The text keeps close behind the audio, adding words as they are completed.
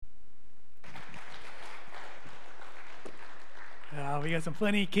We got some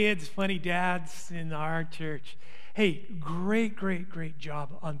funny kids, funny dads in our church. Hey, great job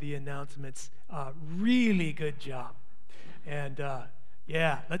on the announcements. Really good job. And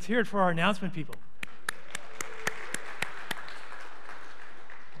yeah, let's hear it for our announcement people.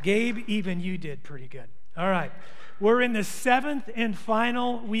 Gabe, even you did pretty good. All right. We're in the 7th and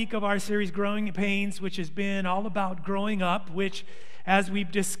final week of our series, Growing Pains, which has been all about growing up, which, as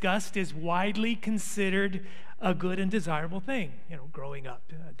we've discussed, is widely considered a good and desirable thing, growing up,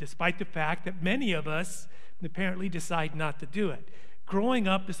 despite the fact that many of us apparently decide not to do it. Growing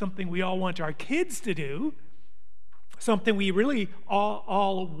up is something we all want our kids to do, something we really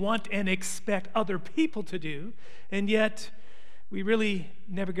all want and expect other people to do, and yet we really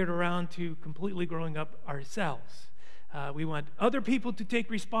never get around to completely growing up ourselves. We want other people to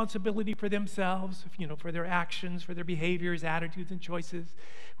take responsibility for themselves, for their actions, for their behaviors, attitudes, and choices.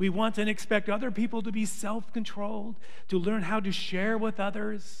 We want and expect other people to be self-controlled, to learn how to share with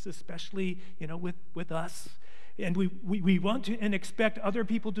others, especially, with us. And we want to and expect other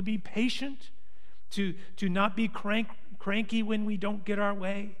people to be patient, to not be cranky when we don't get our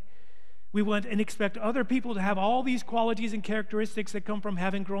way. We want and expect other people to have all these qualities and characteristics that come from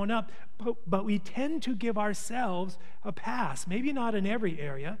having grown up, but we tend to give ourselves a pass, maybe not in every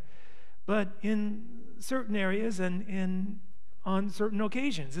area, but in certain areas and on certain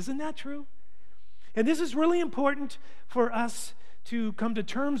occasions. Isn't that true? And this is really important for us to come to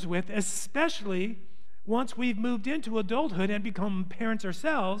terms with, especially once we've moved into adulthood and become parents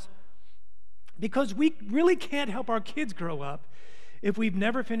ourselves, because we really can't help our kids grow up if we've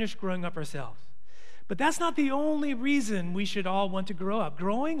never finished growing up ourselves. But that's not the only reason we should all want to grow up.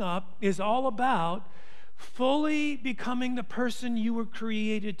 Growing up is all about fully becoming the person you were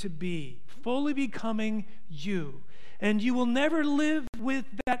created to be, fully becoming you. And you will never live with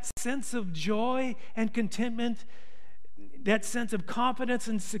that sense of joy and contentment, that sense of confidence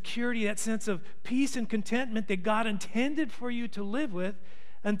and security, that sense of peace and contentment that God intended for you to live with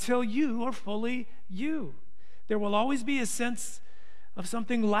until you are fully you. There will always be a sense of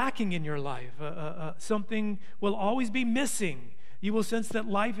something lacking in your life. Something will always be missing. You will sense that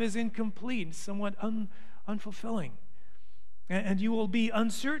life is incomplete and somewhat unfulfilling. And you will be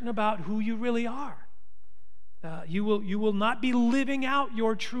uncertain about who you really are. You will not be living out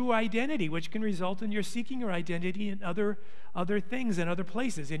your true identity, which can result in your seeking your identity in other things and other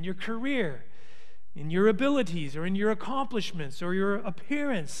places, in your career, in your abilities, or in your accomplishments, or your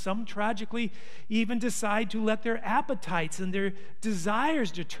appearance. Some tragically even decide to let their appetites and their desires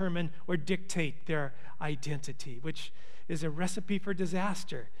determine or dictate their identity, which is a recipe for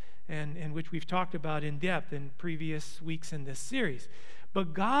disaster, and which we've talked about in depth in previous weeks in this series.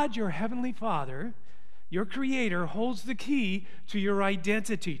 But God, your heavenly Father, your Creator, holds the key to your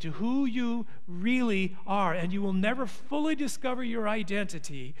identity, to who you really are. And you will never fully discover your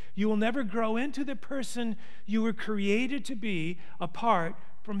identity. You will never grow into the person you were created to be apart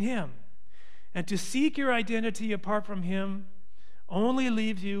from Him. And to seek your identity apart from Him only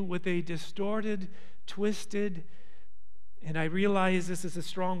leaves you with a distorted, twisted, and I realize this is a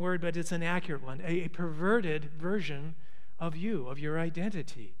strong word, but it's an accurate one, a perverted version of you, of your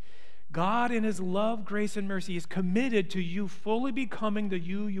identity. God, in His love, grace, and mercy, is committed to you fully becoming the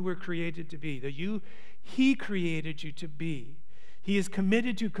you were created to be, the you He created you to be. He is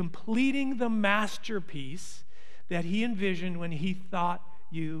committed to completing the masterpiece that He envisioned when He thought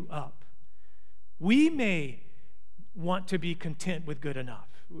you up. We may want to be content with good enough.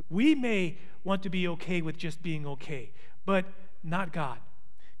 We may want to be okay with just being okay, but not God.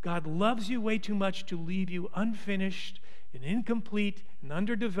 God loves you way too much to leave you unfinished and incomplete and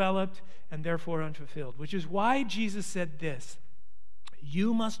underdeveloped and therefore unfulfilled, which is why Jesus said this: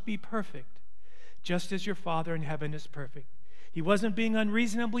 you must be perfect, just as your Father in heaven is perfect. He wasn't being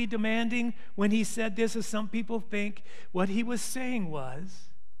unreasonably demanding when He said this, as some people think. What He was saying was,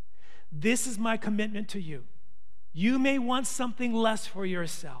 this is my commitment to you. You may want something less for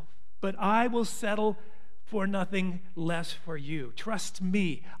yourself, but I will settle for nothing less for you. Trust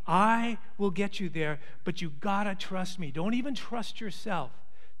me. I will get you there, but you gotta trust me. Don't even trust yourself.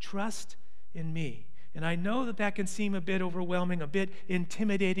 Trust in me. And I know that can seem a bit overwhelming, a bit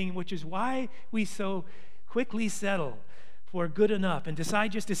intimidating, which is why we so quickly settle for good enough and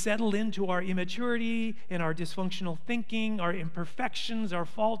decide just to settle into our immaturity and our dysfunctional thinking, our imperfections, our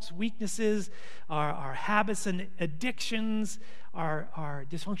faults, weaknesses, our habits and addictions, our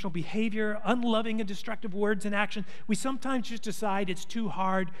dysfunctional behavior, unloving and destructive words and actions. We sometimes just decide it's too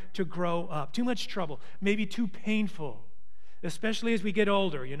hard to grow up, too much trouble, maybe too painful, especially as we get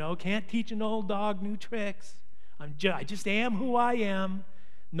older. Can't teach an old dog new tricks. I just am who I am.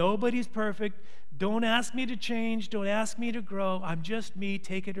 Nobody's perfect. Don't ask me to change. Don't ask me to grow. I'm just me.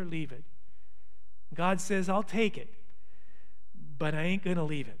 Take it or leave it. God says, I'll take it, but I ain't going to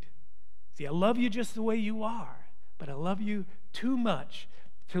leave it. See, I love you just the way you are, but I love you too much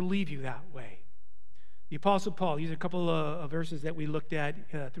to leave you that way. The Apostle Paul, these are a couple of verses that we looked at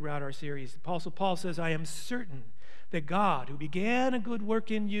throughout our series. The Apostle Paul says, I am certain that God, who began a good work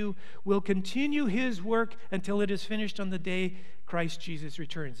in you, will continue his work until it is finished on the day Christ Jesus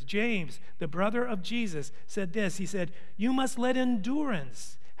returns. James, the brother of Jesus, said this. He said, you must let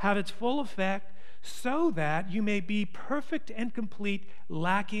endurance have its full effect so that you may be perfect and complete,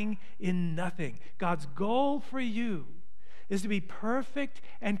 lacking in nothing. God's goal for you is to be perfect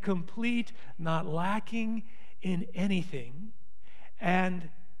and complete, not lacking in anything. And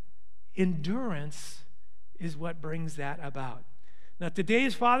endurance is what brings that about. Now, today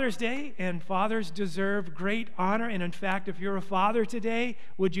is Father's Day, and fathers deserve great honor. And in fact, if you're a father today,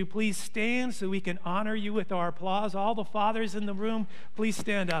 would you please stand so we can honor you with our applause? All the fathers in the room, please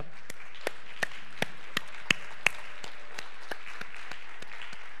stand up.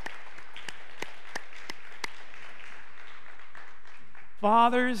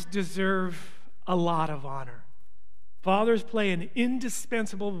 Fathers deserve a lot of honor. Fathers play an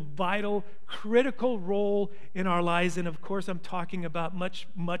indispensable, vital, critical role in our lives. And of course, I'm talking about much,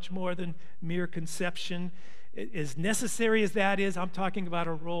 much more than mere conception. As necessary as that is, I'm talking about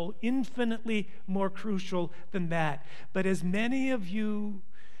a role infinitely more crucial than that. But as many of you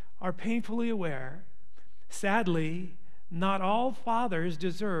are painfully aware, sadly, not all fathers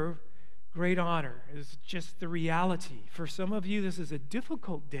deserve great honor. It's just the reality. For some of you, this is a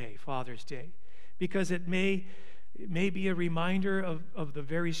difficult day, Father's Day, because it may be a reminder of the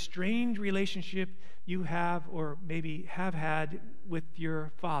very strained relationship you have or maybe have had with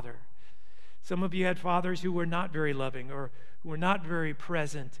your father. Some of you had fathers who were not very loving or who were not very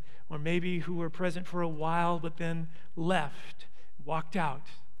present, or maybe who were present for a while but then left, walked out.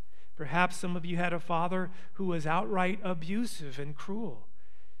 Perhaps some of you had a father who was outright abusive and cruel.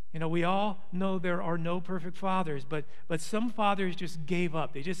 You know, we all know there are no perfect fathers, but some fathers just gave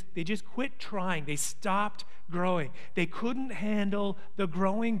up. They just quit trying. They stopped growing. They couldn't handle the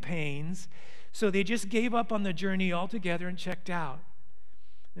growing pains, so they just gave up on the journey altogether and checked out.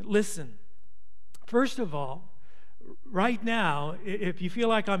 Listen, first of all, right now, if you feel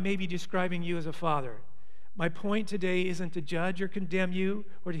like I'm maybe describing you as a father, my point today isn't to judge or condemn you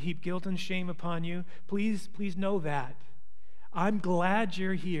or to heap guilt and shame upon you. Please know that. I'm glad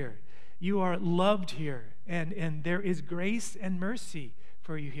you're here. You are loved here, and there is grace and mercy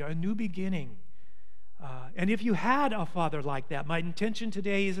for you here, a new beginning. And if you had a father like that, my intention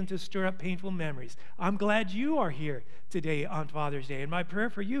today isn't to stir up painful memories. I'm glad you are here today on Father's Day, and my prayer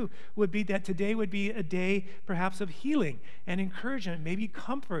for you would be that today would be a day perhaps of healing and encouragement, maybe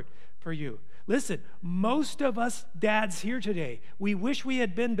comfort for you. Listen, most of us dads here today, we wish we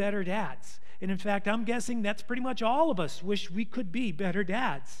had been better dads. And in fact, I'm guessing that's pretty much all of us wish we could be better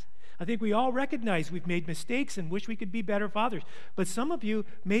dads. I think we all recognize we've made mistakes and wish we could be better fathers. But some of you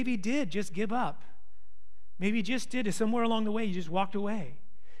maybe did just give up. Maybe just did. Somewhere along the way, you just walked away.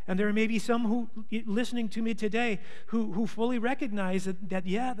 And there may be some who, listening to me today, who fully recognize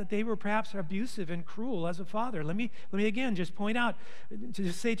that they were perhaps abusive and cruel as a father. Let me again just point out, to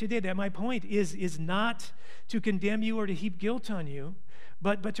just say today that my point is not to condemn you or to heap guilt on you,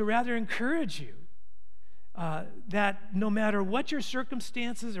 but to rather encourage you that no matter what your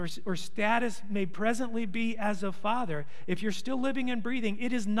circumstances or status may presently be as a father, if you're still living and breathing,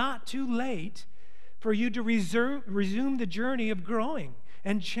 it is not too late for you to resume the journey of growing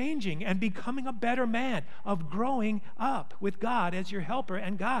and changing and becoming a better man, of growing up with God as your helper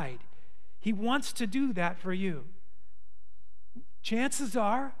and guide. He wants to do that for you. Chances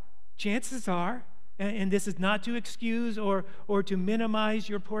are, and this is not to excuse or to minimize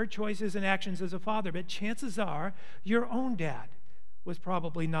your poor choices and actions as a father, but chances are your own dad was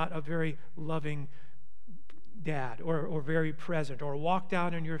probably not a very loving dad or very present, or walked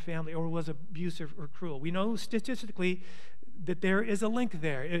out in your family, or was abusive or cruel. We know statistically that there is a link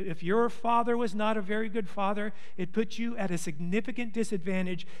there. If your father was not a very good father, it puts you at a significant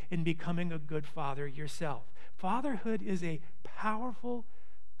disadvantage in becoming a good father yourself. Fatherhood is a powerful,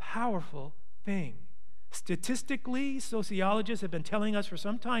 powerful thing. Statistically, sociologists have been telling us for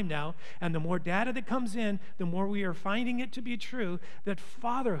some time now, and the more data that comes in, the more we are finding it to be true, that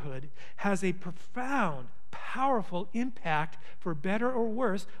fatherhood has a profound, powerful impact, for better or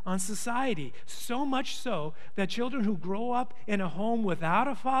worse, on society. So much so that children who grow up in a home without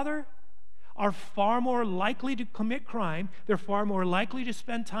a father are far more likely to commit crime. They're far more likely to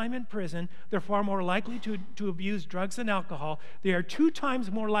spend time in prison. They're far more likely to abuse drugs and alcohol. They are 2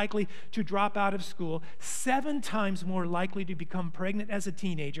 times more likely to drop out of school, 7 times more likely to become pregnant as a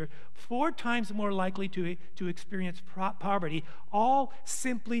teenager, 4 times more likely to experience poverty, all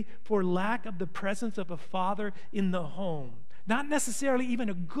simply for lack of the presence of a father in the home. Not necessarily even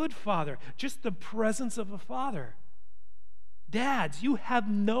a good father, just the presence of a father. Dads, you have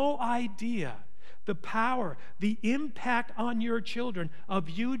no idea the power, the impact on your children of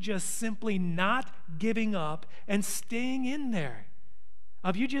you just simply not giving up and staying in there,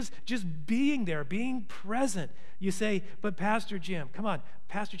 of you just being there, being present. You say, but Pastor Jim, come on,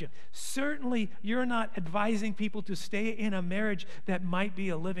 Pastor Jim, certainly you're not advising people to stay in a marriage that might be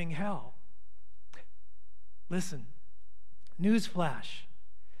a living hell. Listen, newsflash,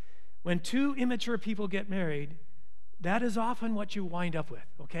 when 2 immature people get married, that is often what you wind up with,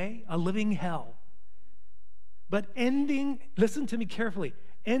 okay? A living hell. But listen to me carefully,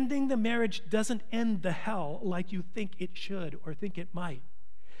 ending the marriage doesn't end the hell like you think it should or think it might.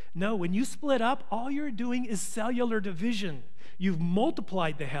 No, when you split up, all you're doing is cellular division. You've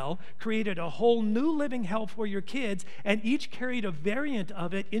multiplied the hell, created a whole new living hell for your kids, and each carried a variant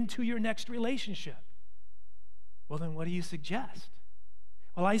of it into your next relationship. Well, then what do you suggest?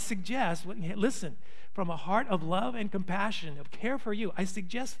 Well, I suggest, listen, from a heart of love and compassion, of care for you, I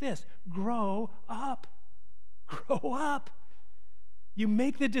suggest this: grow up. Grow up. You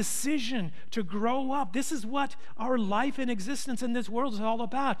make the decision to grow up. This is what our life and existence in this world is all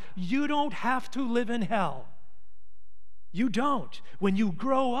about. You don't have to live in hell. You don't. When you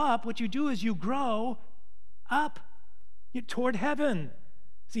grow up, what you do is you grow up toward heaven.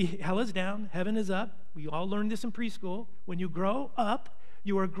 See, hell is down, heaven is up. We all learned this in preschool. When you grow up,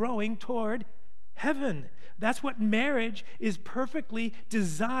 you are growing toward heaven. That's what marriage is perfectly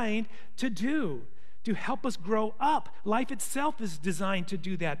designed to do, to help us grow up. Life itself is designed to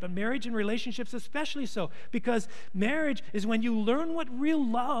do that, but marriage and relationships especially so, because marriage is when you learn what real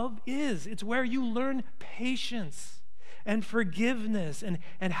love is. It's where you learn patience and forgiveness and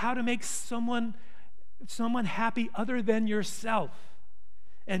how to make someone happy other than yourself.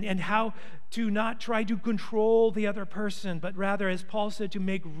 And how to not try to control the other person, but rather, as Paul said, to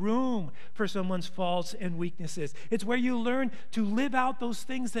make room for someone's faults and weaknesses. It's where you learn to live out those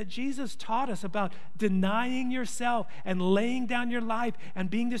things that Jesus taught us about denying yourself and laying down your life and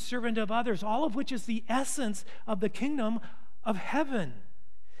being the servant of others, all of which is the essence of the kingdom of heaven.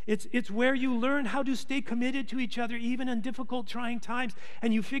 It's where you learn how to stay committed to each other even in difficult, trying times,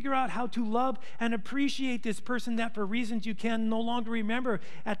 and you figure out how to love and appreciate this person that for reasons you can no longer remember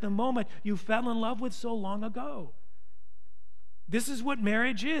at the moment you fell in love with so long ago. This is what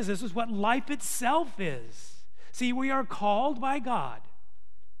marriage is. This is what life itself is. See, we are called by God.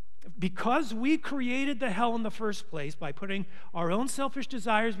 Because we created the hell in the first place by putting our own selfish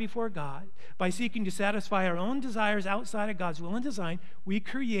desires before God, by seeking to satisfy our own desires outside of God's will and design, we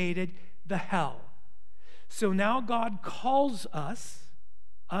created the hell. So now God calls us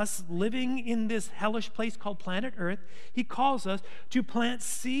living in this hellish place called planet Earth, He calls us to plant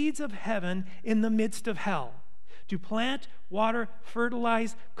seeds of heaven in the midst of hell. To plant, water,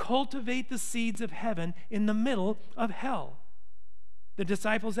 fertilize, cultivate the seeds of heaven in the middle of hell. The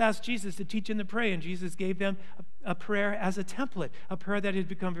disciples asked Jesus to teach them to pray, and Jesus gave them a prayer as a template, a prayer that has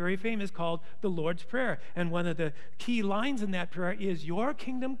become very famous called the Lord's Prayer. And one of the key lines in that prayer is, your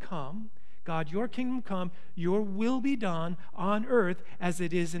kingdom come, God, your kingdom come, your will be done on earth as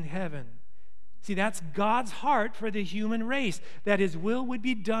it is in heaven. See, that's God's heart for the human race, that His will would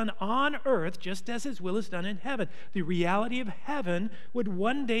be done on earth just as His will is done in heaven. The reality of heaven would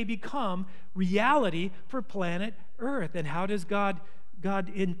one day become reality for planet Earth. And how does God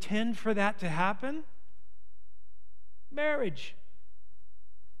intend for that to happen? Marriage.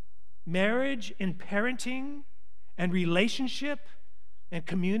 Marriage and parenting and relationship and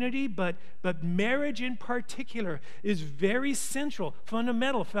community, but marriage in particular is very central,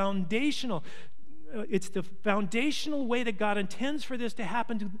 fundamental, foundational. It's the foundational way that God intends for this to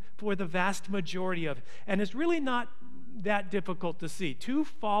happen for the vast majority of it. And it's really not that difficult to see. 2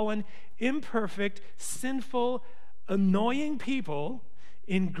 fallen, imperfect, sinful, annoying people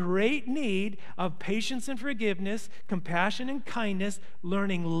in great need of patience and forgiveness, compassion and kindness,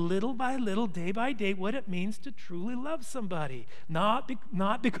 learning little by little, day by day, what it means to truly love somebody. Not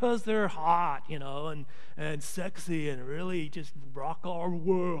because they're hot, and sexy and really just rock our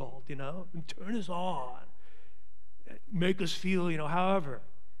world, and turn us on, make us feel, however.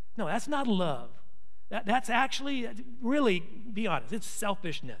 No, that's not love. That's actually, really, be honest, it's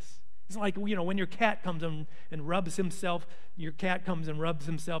selfishness. It's like, when your cat comes and rubs himself, your cat comes and rubs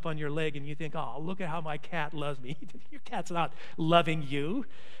himself on your leg, and you think, oh, look at how my cat loves me. Your cat's not loving you.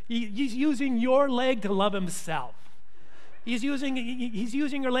 He's using your leg to love himself. He's using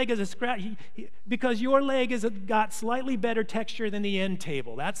your leg as a scratch because your leg has got slightly better texture than the end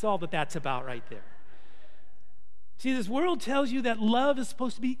table. That's all that's about right there. See, this world tells you that love is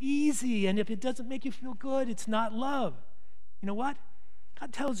supposed to be easy, and if it doesn't make you feel good, it's not love. You know what?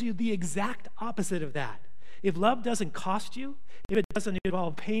 God tells you the exact opposite of that. If love doesn't cost you, if it doesn't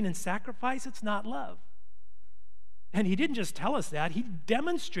involve pain and sacrifice, it's not love. And he didn't just tell us that, he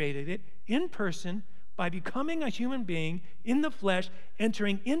demonstrated it in person by becoming a human being in the flesh,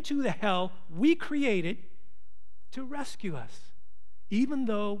 entering into the hell we created to rescue us, even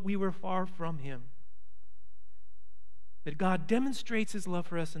though we were far from him. But God demonstrates his love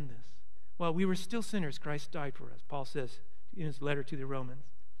for us in this. While we were still sinners, Christ died for us, Paul says in his letter to the Romans.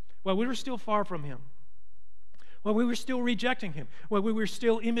 While we were still far from him, while we were still rejecting him, while we were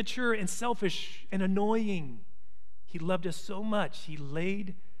still immature and selfish and annoying, he loved us so much, he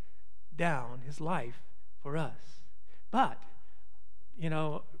laid down his life for us. But,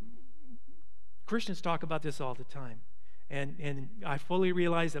 Christians talk about this all the time. And I fully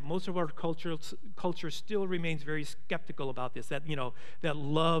realize that most of our culture still remains very skeptical about this, that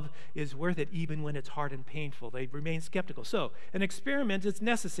love is worth it even when it's hard and painful. They remain skeptical. So an experiment is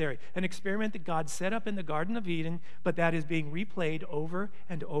necessary, an experiment that God set up in the Garden of Eden, but that is being replayed over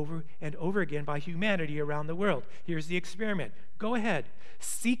and over and over again by humanity around the world. Here's the experiment. Go ahead.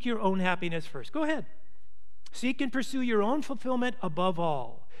 Seek your own happiness first. Go ahead. Seek and pursue your own fulfillment above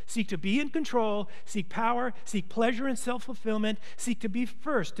all. Seek to be in control, seek power, seek pleasure and self-fulfillment, seek to be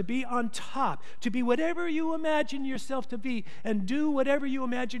first, to be on top, to be whatever you imagine yourself to be, and do whatever you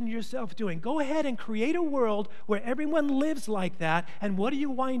imagine yourself doing. Go ahead and create a world where everyone lives like that, and what do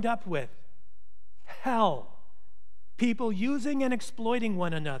you wind up with? Hell. People using and exploiting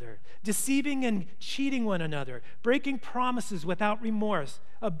one another, deceiving and cheating one another, breaking promises without remorse,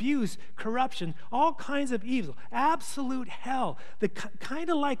 abuse, corruption, all kinds of evil, absolute hell, kind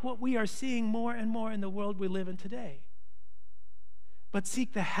of like what we are seeing more and more in the world we live in today. But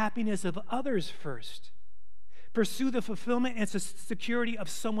seek the happiness of others first. Pursue the fulfillment and security of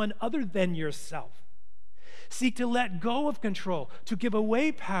someone other than yourself. Seek to let go of control, to give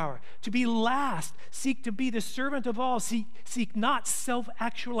away power, to be last. Seek to be the servant of all. Seek not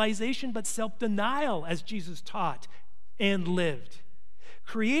self-actualization, but self-denial, as Jesus taught and lived.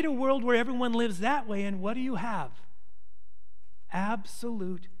 Create a world where everyone lives that way, and what do you have?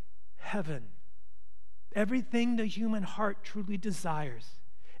 Absolute heaven. Everything the human heart truly desires,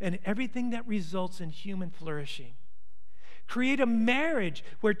 and everything that results in human flourishing. Create a marriage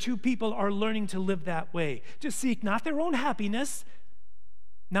where two people are learning to live that way, to seek not their own happiness,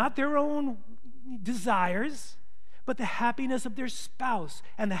 not their own desires, but the happiness of their spouse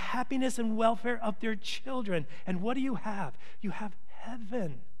and the happiness and welfare of their children. And what do you have? You have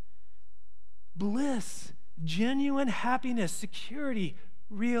heaven, bliss, genuine happiness, security,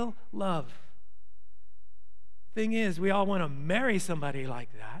 real love. Thing is, we all want to marry somebody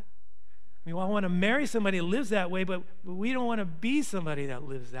like that. We all want to marry somebody who lives that way, but we don't want to be somebody that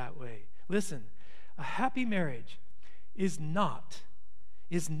lives that way. Listen, a happy marriage is not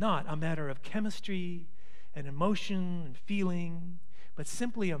a matter of chemistry and emotion and feeling, but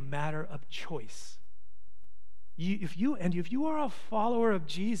simply a matter of choice. If you are a follower of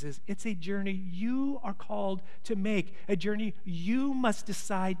Jesus, it's a journey you are called to make, a journey you must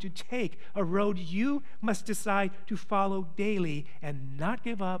decide to take, a road you must decide to follow daily and not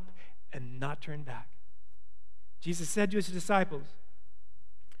give up and not turn back. Jesus said to his disciples,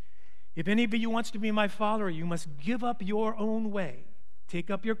 if any of you wants to be my follower, you must give up your own way, take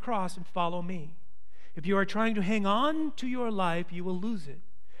up your cross and follow me. If you are trying to hang on to your life, you will lose it.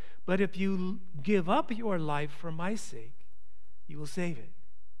 But if you give up your life for my sake, you will save it.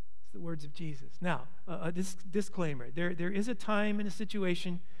 It's the words of Jesus. Now, this disclaimer, there is a time and a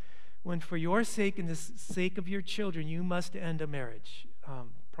situation when for your sake and the sake of your children, you must end a marriage.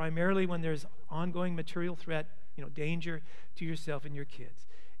 Primarily when there's ongoing material threat, danger to yourself and your kids.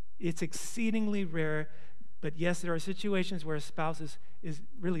 It's exceedingly rare, but yes, there are situations where a spouse is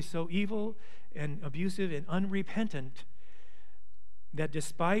really so evil and abusive and unrepentant that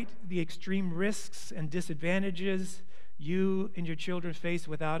despite the extreme risks and disadvantages you and your children face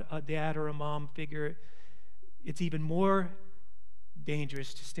without a dad or a mom figure, it's even more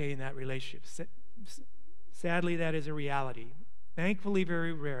dangerous to stay in that relationship. Sadly, that is a reality. Thankfully,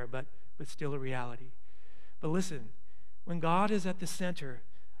 very rare, but still a reality. But listen, when God is at the center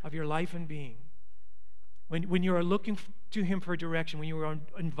of your life and being, when you are looking to him for direction, when you are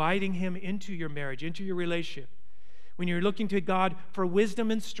inviting him into your marriage, into your relationship, when you're looking to God for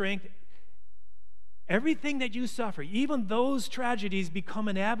wisdom and strength, everything that you suffer, even those tragedies, become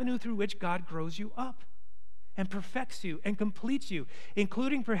an avenue through which God grows you up and perfects you and completes you,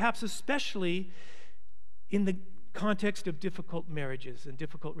 including perhaps especially in the context of difficult marriages and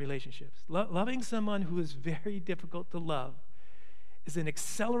difficult relationships. Loving someone who is very difficult to love is an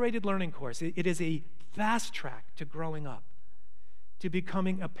accelerated learning course. It is a fast track to growing up, to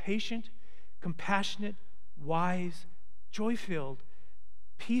becoming a patient, compassionate, wise, joy-filled,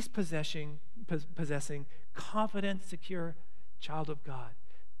 peace-possessing, confident, secure child of God.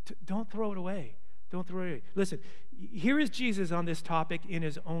 Don't throw it away. Don't throw it away. Listen, here is Jesus on this topic in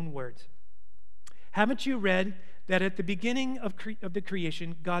his own words. Haven't you read that at the beginning of the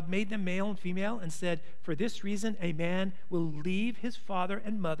creation, God made them male and female and said, for this reason, a man will leave his father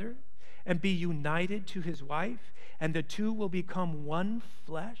and mother and be united to his wife, and the two will become one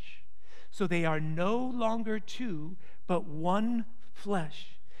flesh. So they are no longer two, but one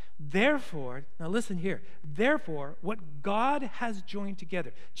flesh. Therefore, now listen here, therefore, what God has joined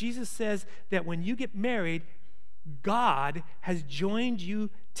together. Jesus says that when you get married, God has joined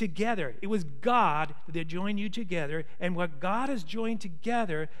you together. It was God that joined you together, and what God has joined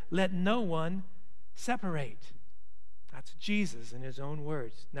together, let no one separate. That's Jesus in his own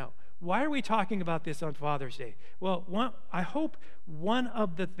words. Now, why are we talking about this on Father's Day? Well, I hope one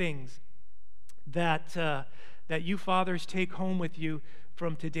of the things that you fathers take home with you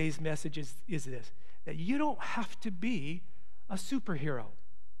from today's message is this, that you don't have to be a superhero.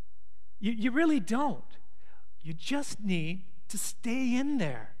 You really don't. You just need to stay in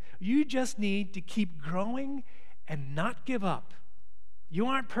there. You just need to keep growing and not give up. You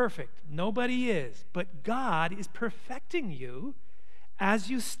aren't perfect. Nobody is. But God is perfecting you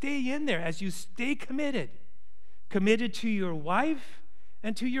as you stay in there, as you stay committed. Committed to your wife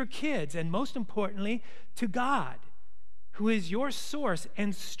and to your kids, and most importantly, to God, who is your source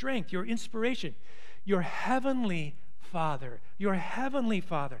and strength, your inspiration, your heavenly Father, your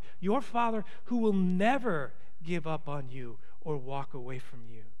Father who will never give up on you or walk away from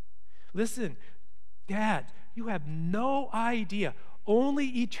you. Listen, dads, you have no idea. Only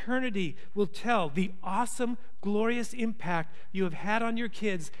eternity will tell the awesome, glorious impact you have had on your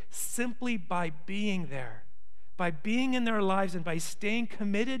kids simply by being there, by being in their lives, and by staying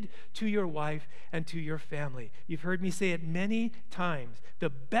committed to your wife and to your family. You've heard me say it many times.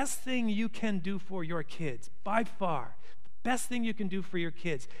 The best thing you can do for your kids, by far, best thing you can do for your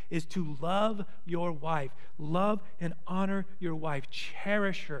kids is to love your wife. Love and honor your wife.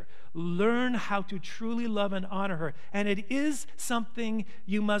 Cherish her. Learn how to truly love and honor her. And it is something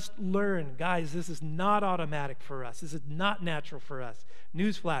you must learn. Guys, this is not automatic for us. This is not natural for us.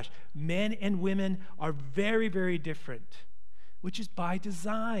 Newsflash, men and women are very, very different, which is by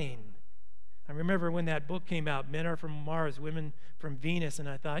design. I remember when that book came out, Men Are From Mars, Women From Venus, and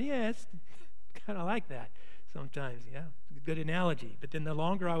I thought, yeah, it's kind of like that. Sometimes, yeah, good analogy. But then the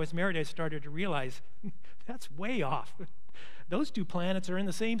longer I was married, I started to realize that's way off. Those two planets are in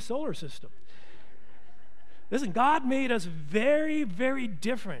the same solar system. Listen, God made us very, very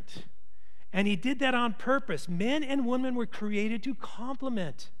different. And he did that on purpose. Men and women were created to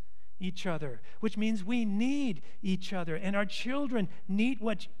complement each other, which means we need each other. And our children need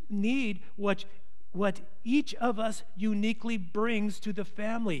what each of us uniquely brings to the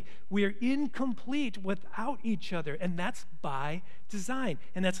family. We are incomplete without each other, and that's by design.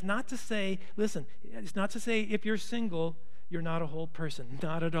 And that's not to say, listen, it's not to say if you're single, you're not a whole person.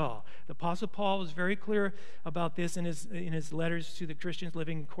 Not at all. The Apostle Paul was very clear about this in his letters to the Christians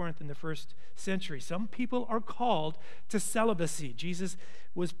living in Corinth in the first century. Some people are called to celibacy. Jesus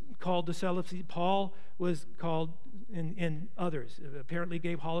was called to celibacy. Paul was called in others. Apparently,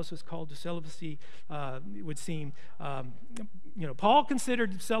 Gabe Hollis was called to celibacy, it would seem. Paul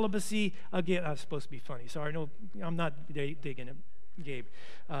considered celibacy, again, I was supposed to be funny. Sorry, no, I'm not digging it, Gabe.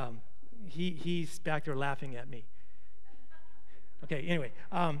 He's back there laughing at me. Okay, anyway.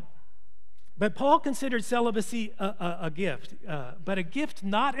 But Paul considered celibacy a gift, but a gift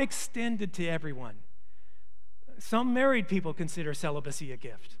not extended to everyone. Some married people consider celibacy a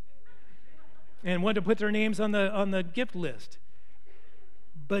gift and want to put their names on the gift list.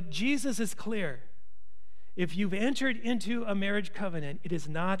 But Jesus is clear. If you've entered into a marriage covenant, it is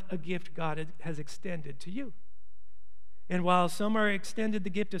not a gift God has extended to you. And while some are extended the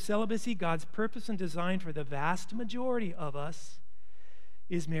gift of celibacy, God's purpose and design for the vast majority of us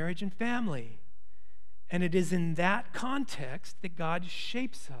is marriage and family. And it is in that context that God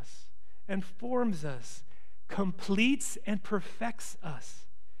shapes us and forms us, completes and perfects us.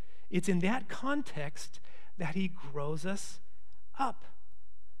 It's in that context that he grows us up.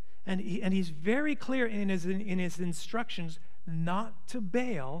 And he's very clear in his instructions not to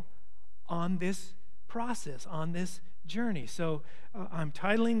bail on this process, on this journey. So I'm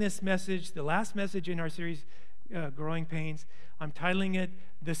titling this message, the last message in our series, Growing Pains, I'm titling it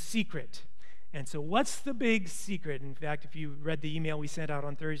The Secret. And so what's the big secret? In fact, if you read the email we sent out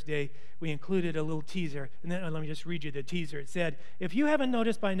on Thursday, we included a little teaser. And then let me just read you the teaser. It said, if you haven't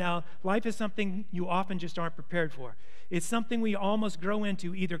noticed by now, life is something you often just aren't prepared for. It's something we almost grow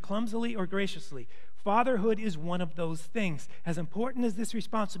into either clumsily or graciously. Fatherhood is one of those things. As important as this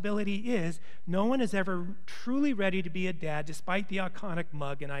responsibility is, no one is ever truly ready to be a dad, despite the iconic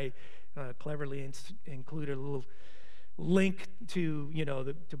mug. And I cleverly included a little link to,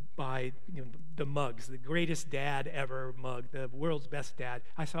 to buy the mugs, the greatest dad ever mug, the world's best dad.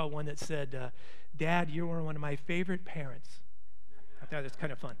 I saw one that said, Dad, you were one of my favorite parents. I thought it was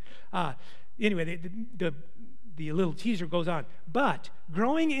kind of fun. Anyway, the little teaser goes on. But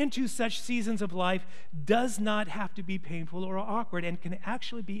growing into such seasons of life does not have to be painful or awkward and can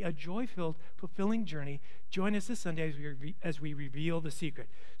actually be a joy-filled, fulfilling journey. Join us this Sunday as we reveal the secret.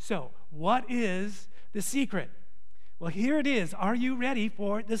 So, what is the secret? Well, here it is. Are you ready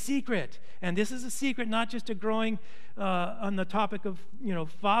for the secret? And this is a secret not just to growing on the topic of,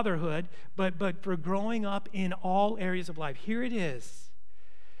 fatherhood, but for growing up in all areas of life. Here it is.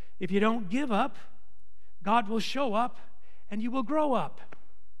 If you don't give up, God will show up and you will grow up.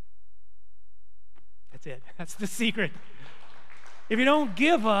 That's it. That's the secret. If you don't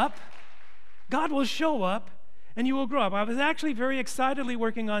give up, God will show up and you will grow up. I was actually very excitedly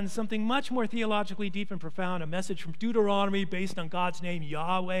working on something much more theologically deep and profound, a message from Deuteronomy based on God's name,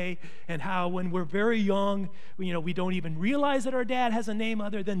 Yahweh, and how when we're very young, we don't even realize that our dad has a name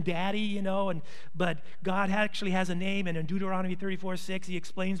other than Daddy, but God actually has a name, and in Deuteronomy 34:6, he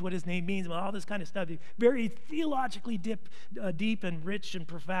explains what his name means, and all this kind of stuff. Very theologically deep and rich and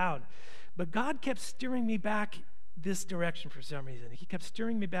profound. But God kept steering me back this direction for some reason. He kept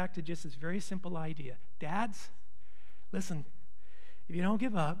steering me back to just this very simple idea. Dads, listen, if you don't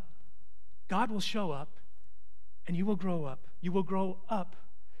give up, God will show up and you will grow up. You will grow up.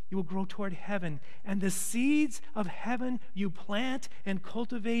 You will grow toward heaven. And the seeds of heaven you plant and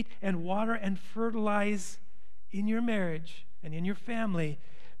cultivate and water and fertilize in your marriage and in your family,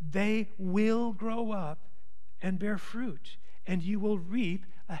 they will grow up and bear fruit. And you will reap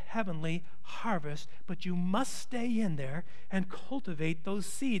a heavenly harvest. But you must stay in there and cultivate those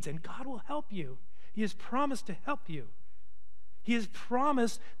seeds. And God will help you. He has promised to help you. He has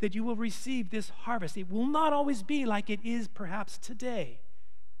promised that you will receive this harvest. It will not always be like it is perhaps today.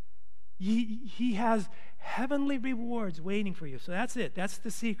 He has heavenly rewards waiting for you. So that's it. That's the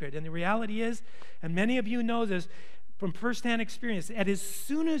secret. And the reality is, and many of you know this from firsthand experience, that as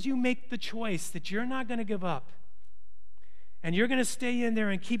soon as you make the choice that you're not going to give up and you're going to stay in there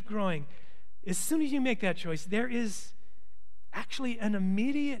and keep growing, as soon as you make that choice, there is actually an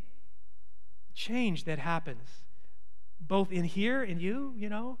immediate change that happens, both in here, in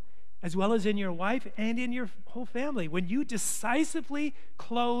you, as well as in your wife and in your whole family. When you decisively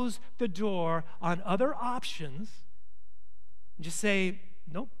close the door on other options, just say,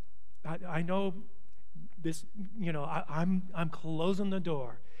 nope, I know this, I'm closing the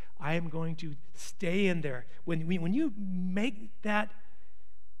door. I am going to stay in there. When you make that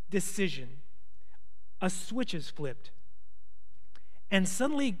decision, a switch is flipped, and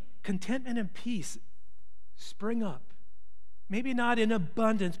suddenly contentment and peace spring up. Maybe not in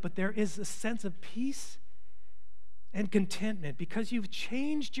abundance, but there is a sense of peace and contentment because you've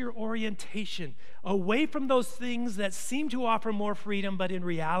changed your orientation away from those things that seem to offer more freedom, but in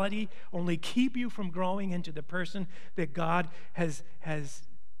reality only keep you from growing into the person that God has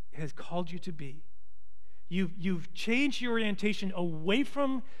called you to be. You've changed your orientation away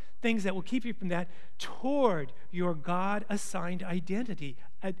from things that will keep you from that toward your God-assigned identity,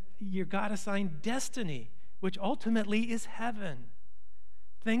 your God-assigned destiny, which ultimately is heaven.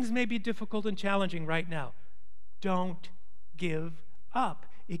 Things may be difficult and challenging right now. Don't give up.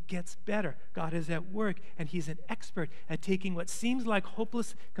 It gets better. God is at work, and he's an expert at taking what seems like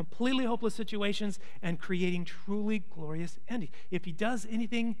hopeless, completely hopeless situations and creating truly glorious endings. If he does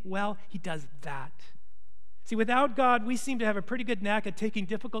anything well, he does that. See, without God, we seem to have a pretty good knack at taking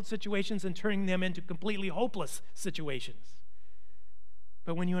difficult situations and turning them into completely hopeless situations.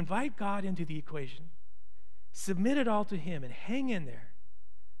 But when you invite God into the equation, submit it all to him and hang in there,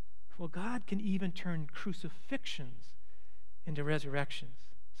 well, God can even turn crucifixions into resurrections.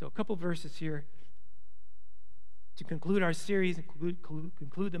 So a couple verses here to conclude our series,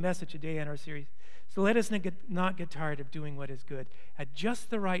 conclude the message today in our series. So let us not get tired of doing what is good. At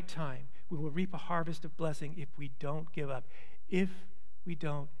just the right time, We will reap a harvest of blessing if we don't give up. If we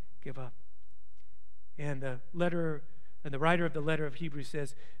don't give up. And the writer of the letter of Hebrews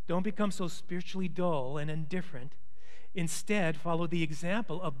says, don't become so spiritually dull and indifferent. Instead, follow the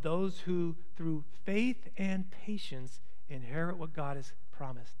example of those who, through faith and patience, inherit what God has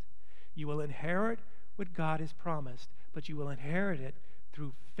promised. You will inherit what God has promised, but you will inherit it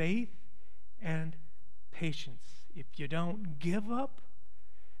through faith and patience. If you don't give up,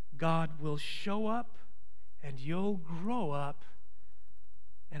 God will show up and you'll grow up,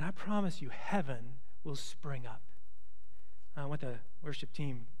 and I promise you, heaven will spring up. I want the worship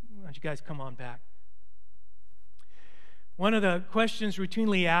team, why don't you guys come on back? One of the questions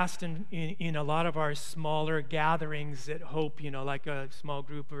routinely asked in a lot of our smaller gatherings at Hope, like a small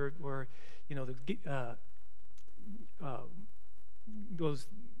group or those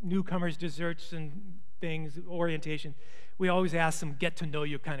newcomers' desserts and things, orientation, we always ask some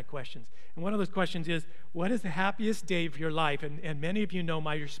get-to-know-you kind of questions. And one of those questions is, what is the happiest day of your life? And many of you know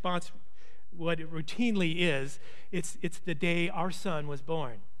my response, what it routinely is, it's the day our son was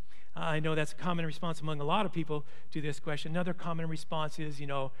born. I know that's a common response among a lot of people to this question. Another common response is,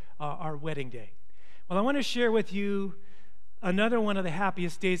 our wedding day. Well, I want to share with you another one of the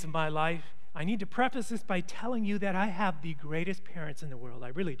happiest days of my life. I need to preface this by telling you that I have the greatest parents in the world. I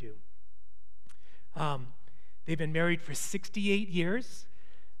really do. They've been married for 68 years.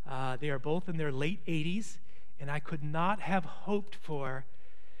 They are both in their late 80s, and I could not have hoped for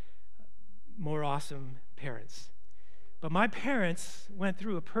more awesome parents. But my parents went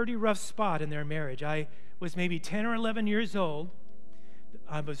through a pretty rough spot in their marriage. I was maybe 10 or 11 years old.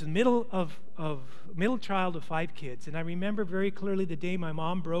 I was the middle child of 5 kids, and I remember very clearly the day my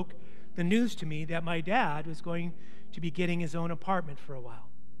mom broke the news to me that my dad was going to be getting his own apartment for a while.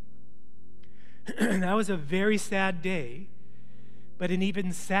 That was a very sad day, but an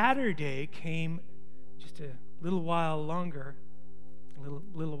even sadder day came just a little while longer,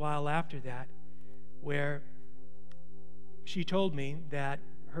 a little while after that, where she told me that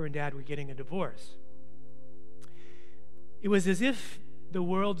her and Dad were getting a divorce. It was as if the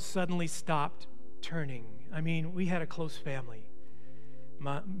world suddenly stopped turning. I mean, we had a close family.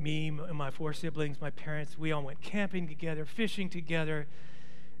 Me and my 4 siblings, my parents, we all went camping together, fishing together,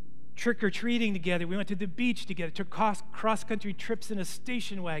 trick-or-treating together. We went to the beach together, took cross-country trips in a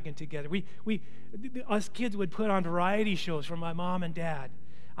station wagon together. Us kids would put on variety shows for my mom and dad.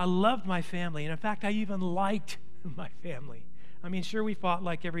 I loved my family, and in fact, I even liked my family. I mean, sure, we fought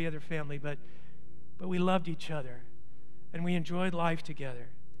like every other family, but we loved each other, and we enjoyed life together.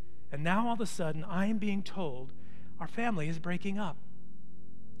 And now, all of a sudden, I am being told our family is breaking up.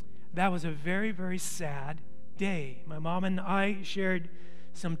 That was a very, very sad day. My mom and I shared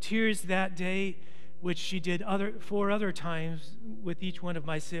some tears that day, which she did 4 other times with each one of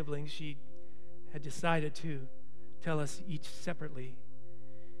my siblings. She had decided to tell us each separately.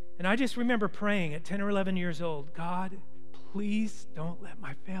 And I just remember praying at 10 or 11 years old, God, please don't let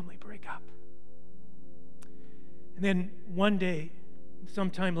my family break up. And then one day,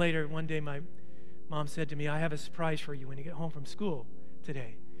 sometime later, one day my mom said to me, I have a surprise for you when you get home from school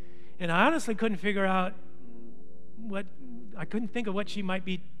today. And I honestly couldn't figure out I couldn't think of what she might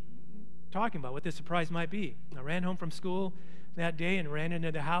be talking about, what the surprise might be. I ran home from school that day and ran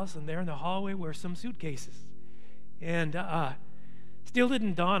into the house, and there in the hallway were some suitcases. And still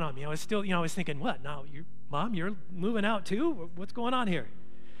didn't dawn on me. I was still, I was thinking, what, now, Mom, you're moving out too? What's going on here?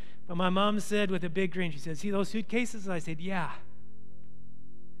 But my mom said with a big grin, she said, see those suitcases? I said, yeah.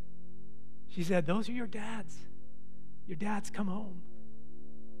 She said, those are your dad's. Your dad's come home.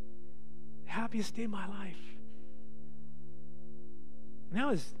 The happiest day of my life. And that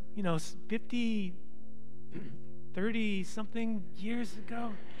was, 30-something years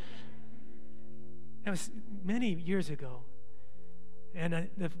ago. That was many years ago. And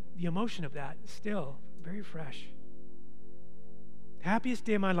the emotion of that is still very fresh. Happiest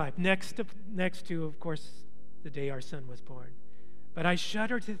day of my life, next to, of course, the day our son was born. But I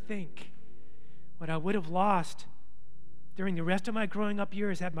shudder to think what I would have lost during the rest of my growing up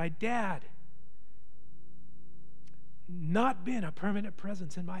years had my dad not been a permanent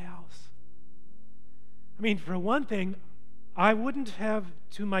presence in my house. I mean, for one thing, I wouldn't have,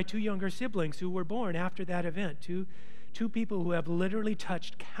 to my 2 younger siblings who were born after that event, two people who have literally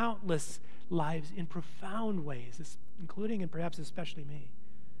touched countless lives in profound ways, including and perhaps especially me.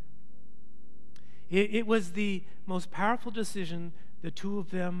 It was the most powerful decision the 2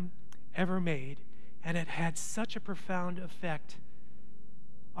 of them ever made, and it had such a profound effect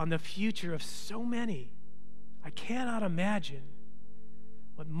on the future of so many. I cannot imagine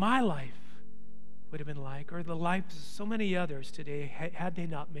what my life would have been like, or the lives of so many others today had they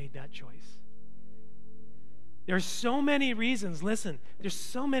not made that choice. There's so many reasons, listen, there's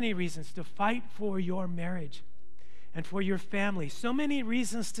so many reasons to fight for your marriage and for your family. So many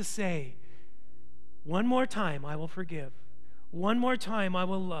reasons to say, one more time I will forgive. One more time I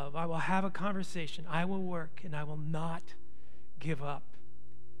will love. I will have a conversation. I will work, and I will not give up.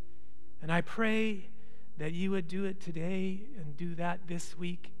 And I pray that you would do it today and do that this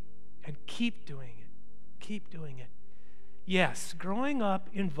week and keep doing it. Keep doing it. Yes, growing up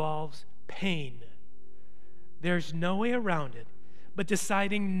involves pain. There's no way around it. But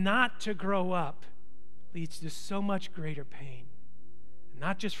deciding not to grow up leads to so much greater pain.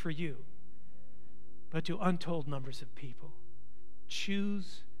 Not just for you, but to untold numbers of people.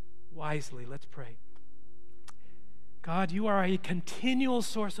 Choose wisely. Let's pray. God, you are a continual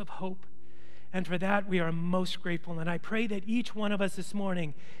source of hope, and for that we are most grateful. And I pray that each one of us this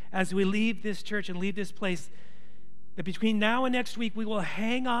morning, as we leave this church and leave this place, that between now and next week we will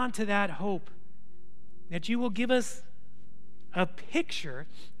hang on to that hope, that you will give us a picture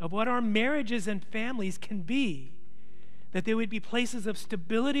of what our marriages and families can be, that they would be places of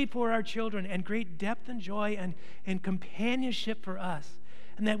stability for our children and great depth and joy and companionship for us.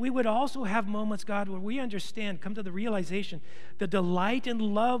 And that we would also have moments, God, where we understand, come to the realization, the delight and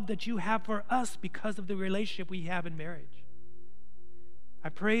love that you have for us because of the relationship we have in marriage. I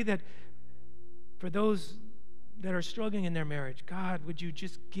pray that for those that are struggling in their marriage, God, would you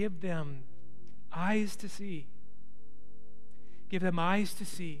just give them eyes to see. Give them eyes to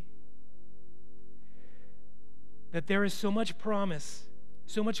see that there is so much promise,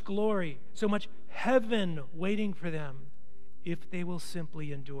 so much glory, so much heaven waiting for them if they will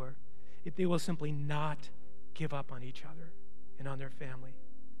simply endure, if they will simply not give up on each other and on their family.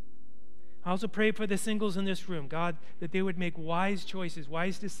 I also pray for the singles in this room, God, that they would make wise choices,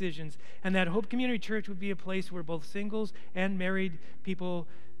 wise decisions, and that Hope Community Church would be a place where both singles and married people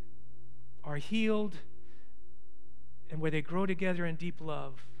are healed and where they grow together in deep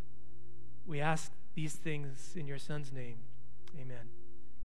love. We ask these things in your Son's name. Amen.